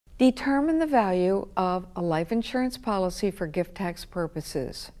Determine the value of a life insurance policy for gift tax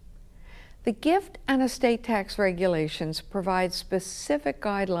purposes. The gift and estate tax regulations provide specific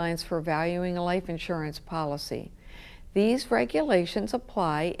guidelines for valuing a life insurance policy. These regulations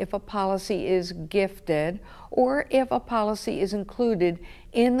apply if a policy is gifted or if a policy is included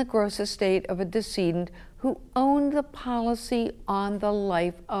in the gross estate of a decedent who owned the policy on the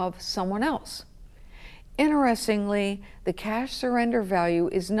life of someone else. Interestingly, the cash surrender value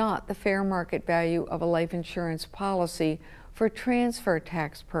is not the fair market value of a life insurance policy for transfer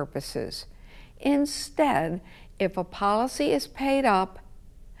tax purposes. Instead, if a policy is paid up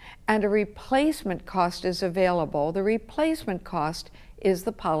and a replacement cost is available, the replacement cost is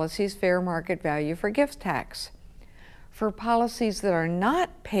the policy's fair market value for gift tax. For policies that are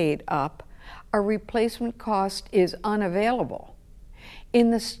not paid up, a replacement cost is unavailable.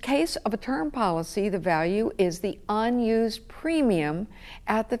 In the case of a term policy, the value is the unused premium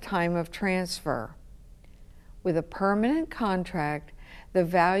at the time of transfer. With a permanent contract, the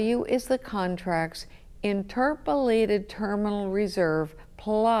value is the contract's interpolated terminal reserve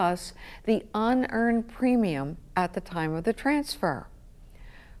plus the unearned premium at the time of the transfer.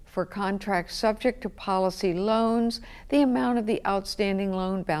 For contracts subject to policy loans, the amount of the outstanding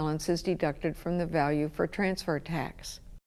loan balance is deducted from the value for transfer tax.